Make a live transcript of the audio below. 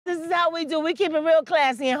is how we do. We keep it real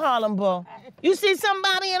classy in Harlem, boo. You see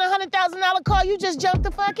somebody in a $100,000 car, you just jump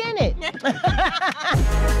the fuck in it.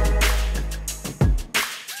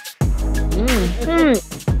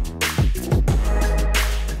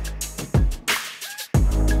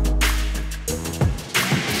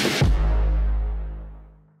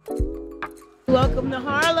 Welcome to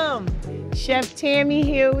Harlem. Chef Tami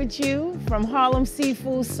here with you from Harlem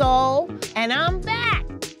Seafood Soul, and I'm back.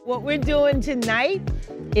 What we're doing tonight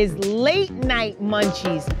is late night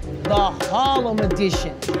munchies, the Harlem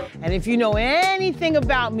edition. And if you know anything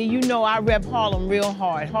about me, you know I rep Harlem real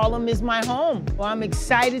hard. Harlem is my home. Well, I'm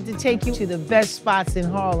excited to take you to the best spots in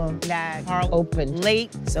Harlem that are open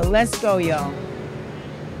late. So let's go, y'all.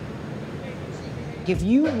 If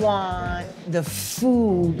you want the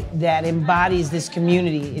food that embodies this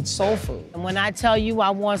community, it's soul food. And when I tell you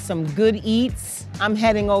I want some good eats, I'm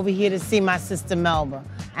heading over here to see my sister Melba.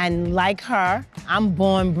 And like her, I'm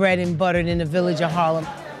born, bred, and buttered in the village of Harlem.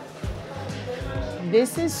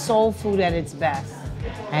 This is soul food at its best.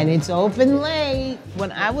 And it's open late.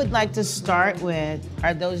 What I would like to start with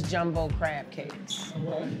are those jumbo crab cakes.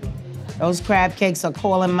 Those crab cakes are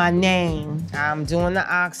calling my name. I'm doing the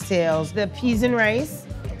oxtails, the peas and rice,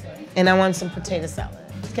 and I want some potato salad.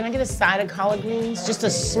 Can I get a side of collard greens? Just a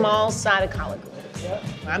small side of collard greens. Yep.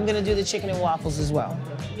 I'm gonna do the chicken and waffles as well.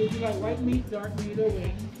 Would you like white meat, dark meat, or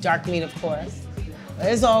wing? Dark meat, of course.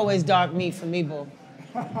 There's always dark meat for me, boo.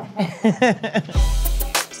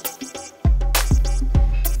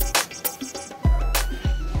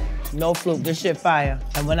 No fluke, this shit fire.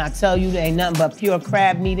 And when I tell you there ain't nothing but pure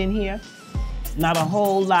crab meat in here, not a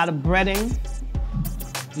whole lot of breading,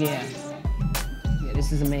 yeah,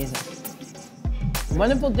 this is amazing. The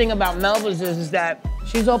wonderful thing about Melba's is that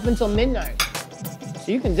she's open till midnight.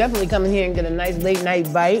 So you can definitely come in here and get a nice late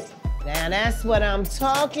night bite. Now that's what I'm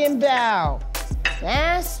talking about.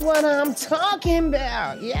 That's what I'm talking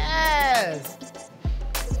about, yes.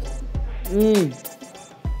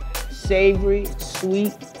 Savory,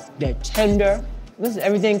 sweet. They're tender. This is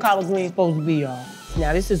everything collard green is supposed to be, y'all.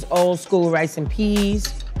 Now, this is old school rice and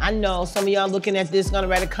peas. I know some of y'all looking at this gonna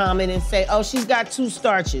write a comment and say, oh, she's got 2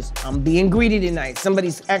 starches. I'm being greedy tonight.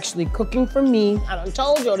 Somebody's actually cooking for me. I done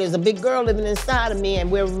told y'all there's a big girl living inside of me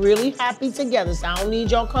and we're really happy together, so I don't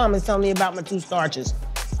need y'all comments telling me about my 2 starches.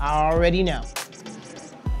 I already know.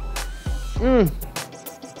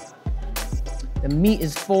 The meat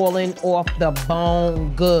is falling off the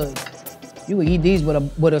bone good. You would eat these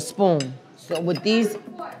with a spoon. So with these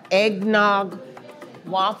eggnog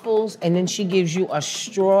waffles, and then she gives you a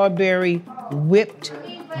strawberry whipped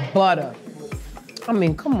butter. I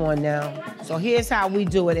mean, come on now. So here's how we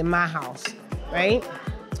do it in my house, right?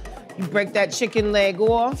 You break that chicken leg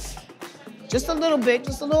off, just a little bit,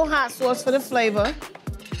 just a little hot sauce for the flavor.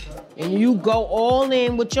 And you go all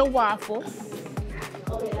in with your waffle.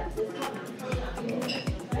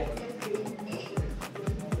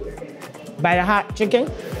 By the hot chicken,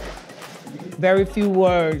 very few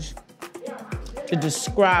words to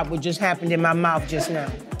describe what just happened in my mouth just now.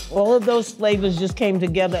 All of those flavors just came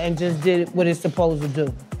together and just did what it's supposed to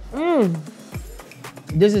do.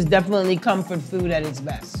 This is definitely comfort food at its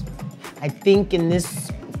best. I think in this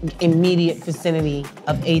immediate vicinity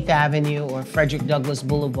of 8th Avenue or Frederick Douglass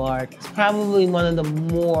Boulevard, it's probably one of the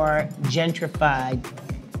more gentrified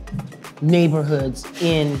neighborhoods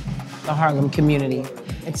in the Harlem community.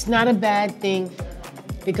 It's not a bad thing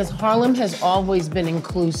because Harlem has always been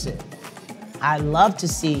inclusive. I love to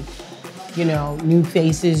see, you know, new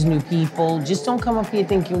faces, new people. Just don't come up here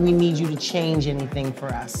thinking we need you to change anything for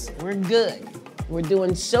us. We're good. We're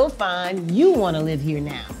doing so fine. You want to live here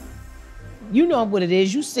now. You know what it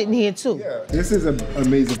is. You sitting here too. Yeah, this is an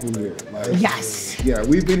amazing food here. Like, yes. Yeah,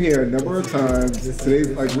 we've been here a number of times. Today's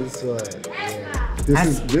like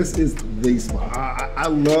this is the spot. I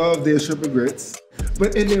love their shrimp and grits.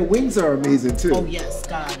 But and their wings are amazing too. Oh yes,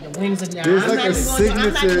 God, the wings are now. There's like a signature.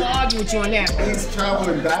 I'm not gonna argue with you on that. He's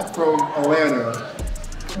traveling back from Atlanta,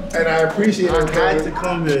 and I appreciate it. I had to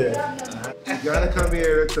come here. You gotta come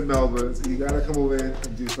here to Melba's. You gotta come over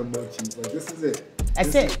and do some munchies. Like this is it.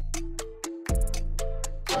 That's it.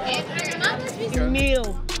 Your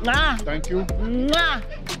meal. Thank you.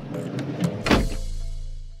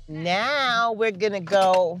 Now we're gonna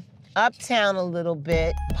go uptown a little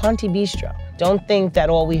bit. Ponty Bistro. Don't think that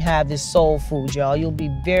all we have is soul food, y'all. You'll be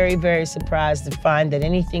very, very surprised to find that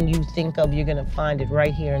anything you think of, you're gonna find it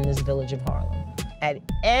right here in this village of Harlem. At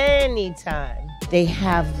any time. They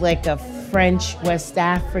have like a French, West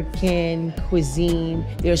African cuisine.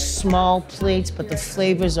 They're small plates, but the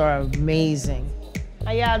flavors are amazing.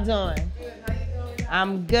 How y'all doing?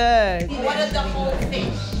 I'm good. What is the whole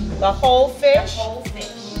fish? The whole fish? The whole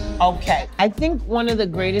fish. Okay. I think one of the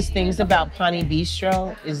greatest things about Ponty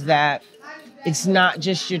Bistro is that it's not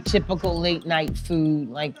just your typical late night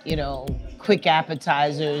food, like, you know, quick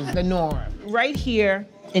appetizers, the norm. Right here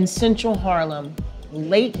in Central Harlem,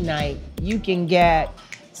 late night, you can get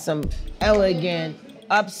some elegant,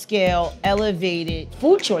 upscale, elevated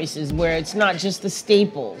food choices where it's not just the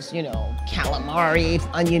staples, you know, calamari,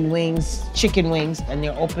 onion wings, chicken wings, and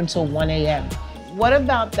they're open till 1 a.m. What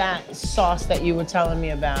about that sauce that you were telling me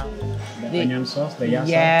about? The onion sauce, the yassa?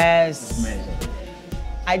 Yes. Amazing.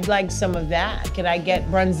 I'd like some of that. Could I get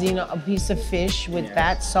Bronzino a piece of fish with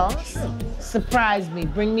that sauce? Sure. Surprise me.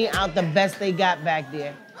 Bring me out the best they got back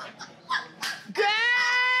there. Girl!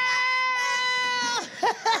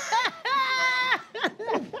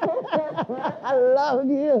 I love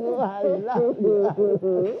you. I love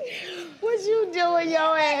you. What you doing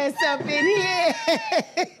your ass up in here?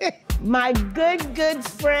 My good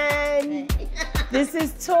friend. This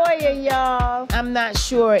is Toya, y'all. I'm not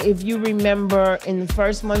sure if you remember in the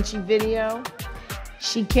first Munchie video,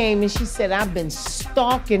 she came and she said, I've been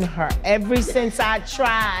stalking her ever since I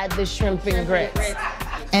tried the shrimp and grits.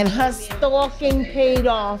 And her stalking paid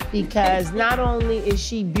off because not only is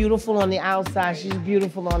she beautiful on the outside, she's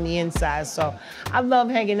beautiful on the inside. So I love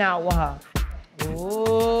hanging out with her.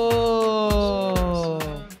 Ooh.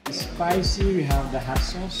 Spicy, we have the hot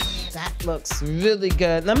sauce. That looks really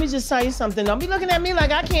good. Let me just tell you something. Don't be looking at me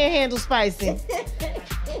like I can't handle spicy.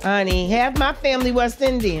 Honey, half my family West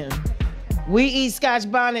Indian. We eat Scotch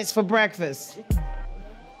bonnets for breakfast.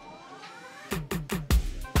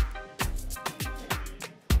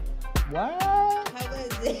 What? How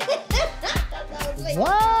was it?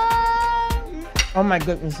 What? Oh my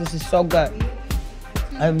goodness, this is so good.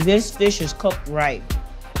 This fish is cooked right,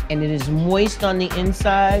 and it is moist on the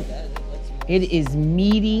inside. It is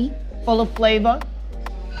meaty, full of flavor,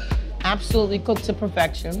 absolutely cooked to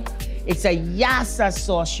perfection. It's a yassa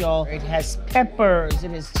sauce, y'all. It has peppers,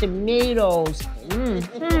 it has tomatoes.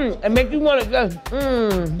 It makes you want to go,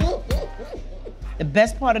 The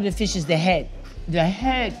best part of the fish is the head. The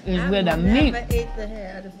head is where the meat. I never ate the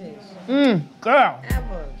head of the fish. Girl.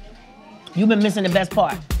 Ever. You've been missing the best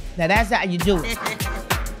part. Now that's how you do it.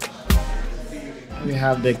 We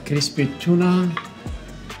have the crispy tuna.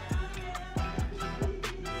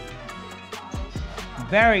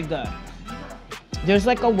 Very good. There's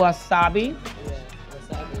like a wasabi.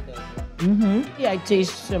 Yeah, wasabi. Yeah, I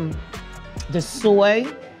taste the soy.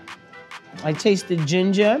 I taste the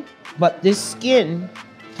ginger, but this skin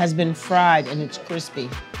has been fried and it's crispy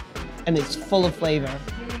and it's full of flavor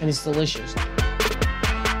and it's delicious.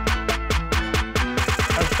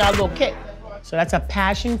 It's got a little kick. So that's a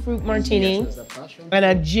passion fruit martini and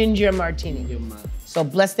a ginger martini. So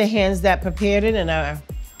bless the hands that prepared it and our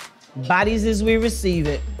bodies as we receive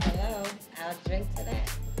it. Hello, I'll drink to that.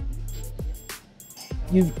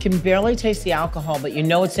 You can barely taste the alcohol, but you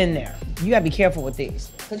know it's in there. You gotta be careful with these.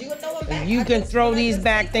 Cause you can throw them back. You can throw these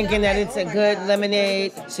back thinking that it's a good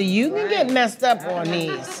lemonade. So you can get messed up on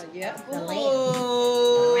these. Yep.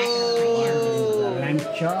 Lamb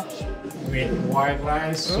chops with white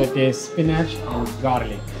rice, sauteed spinach, and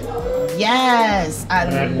garlic. Yes, I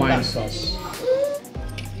Red wine love sauce.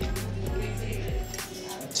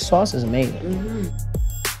 sauce is amazing.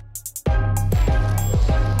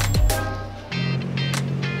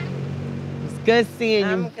 It's good seeing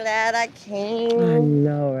you. I'm glad I I came.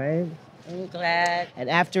 know, right? I'm glad. And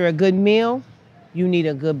after a good meal, you need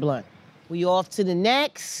a good blunt. We off to the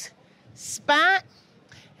next spot,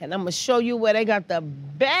 and I'm gonna show you where they got the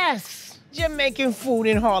best Jamaican food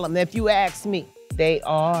in Harlem, if you ask me. They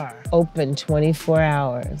are open 24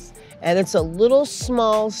 hours. And it's a little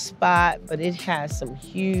small spot, but it has some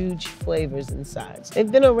huge flavors inside.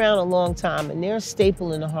 They've been around a long time, and they're a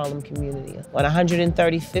staple in the Harlem community. On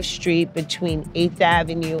 135th Street between 8th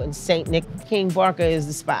Avenue and St. Nick, King Barker is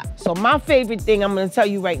the spot. So my favorite thing I'm gonna tell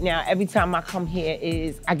you right now, every time I come here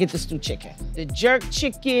is I get the stewed chicken. The jerk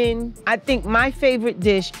chicken. I think my favorite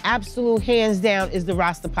dish, absolute hands down, is the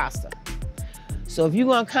Rasta pasta. So if you're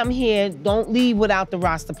gonna come here, don't leave without the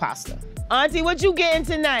Rasta pasta. Auntie, what you getting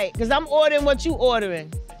tonight? Because I'm ordering what you ordering.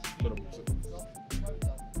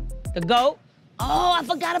 The goat? Oh, I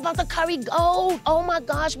forgot about the curry goat. Oh my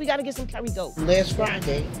gosh, we gotta get some curry goat. Last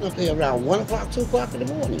Friday, okay, around 1 o'clock, 2 o'clock in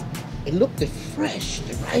the morning. It looked fresh,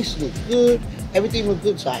 the rice looked good, everything was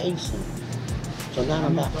good, so I ate some. So now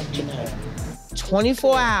I'm back tonight.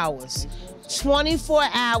 24 hours. 24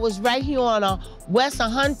 hours right here on West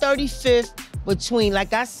 135th between,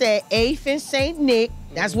 like I said, 8th and St. Nick.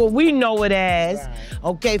 That's what we know it as. Right.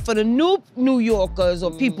 Okay, for the New Yorkers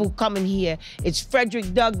or people coming here, it's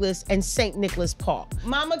Frederick Douglass and St. Nicholas Park.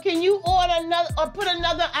 Mama, can you order another, or put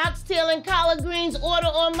another oxtail and collard greens order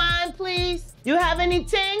on mine, please? You have any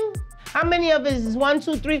Ting? How many of it is 1,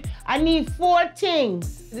 2, 3? I need 4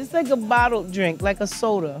 Tings. It's like a bottled drink, like a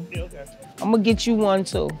soda. Yeah, okay. I'm gonna get you one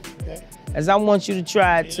too, Okay. as I want you to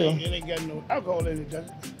try it It too. ain't got no alcohol in it, does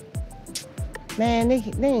it? Man,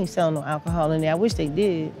 they ain't selling no alcohol in there. I wish they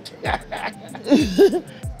did. You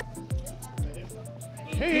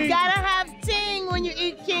gotta have Ting when you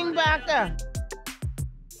eat King Baka.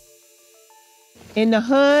 In the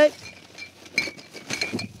hood,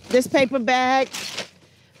 this paper bag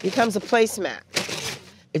becomes a placemat.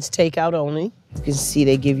 It's takeout only. You can see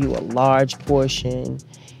they give you a large portion.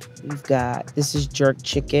 You've got, this is jerk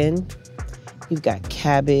chicken. You've got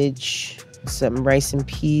cabbage, some rice and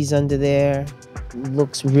peas under there.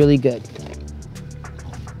 Looks really good.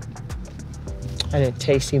 And it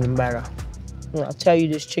tastes even better. And I'll tell you,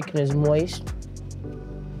 this chicken is moist.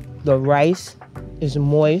 The rice is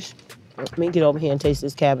moist. Let me get over here and taste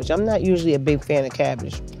this cabbage. I'm not usually a big fan of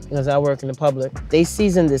cabbage because I work in the public. They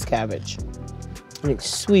season this cabbage. And it's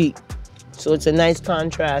sweet. So it's a nice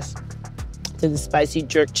contrast to the spicy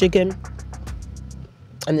jerk chicken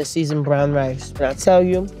and the seasoned brown rice. And I'll tell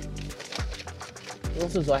you,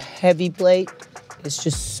 this is a heavy plate. It's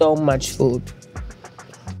just so much food.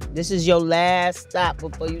 This is your last stop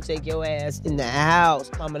before you take your ass in the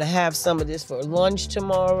house. I'm gonna have some of this for lunch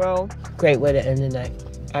tomorrow. Great way to end the night.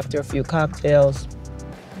 After a few cocktails,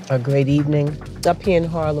 a great evening. Up here in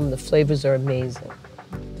Harlem, the flavors are amazing.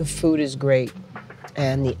 The food is great.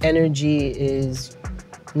 And the energy is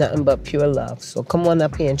nothing but pure love. So come on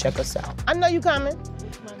up here and check us out. I know you coming,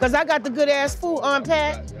 because I got the good ass food, Aunt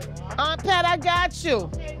Pat. Aunt Pat, I got you.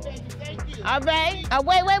 All right.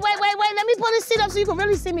 Wait. Let me pull this seat up so you can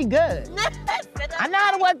really see me good. I know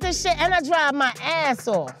how to work this shit, and I drive my ass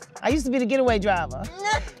off. I used to be the getaway driver.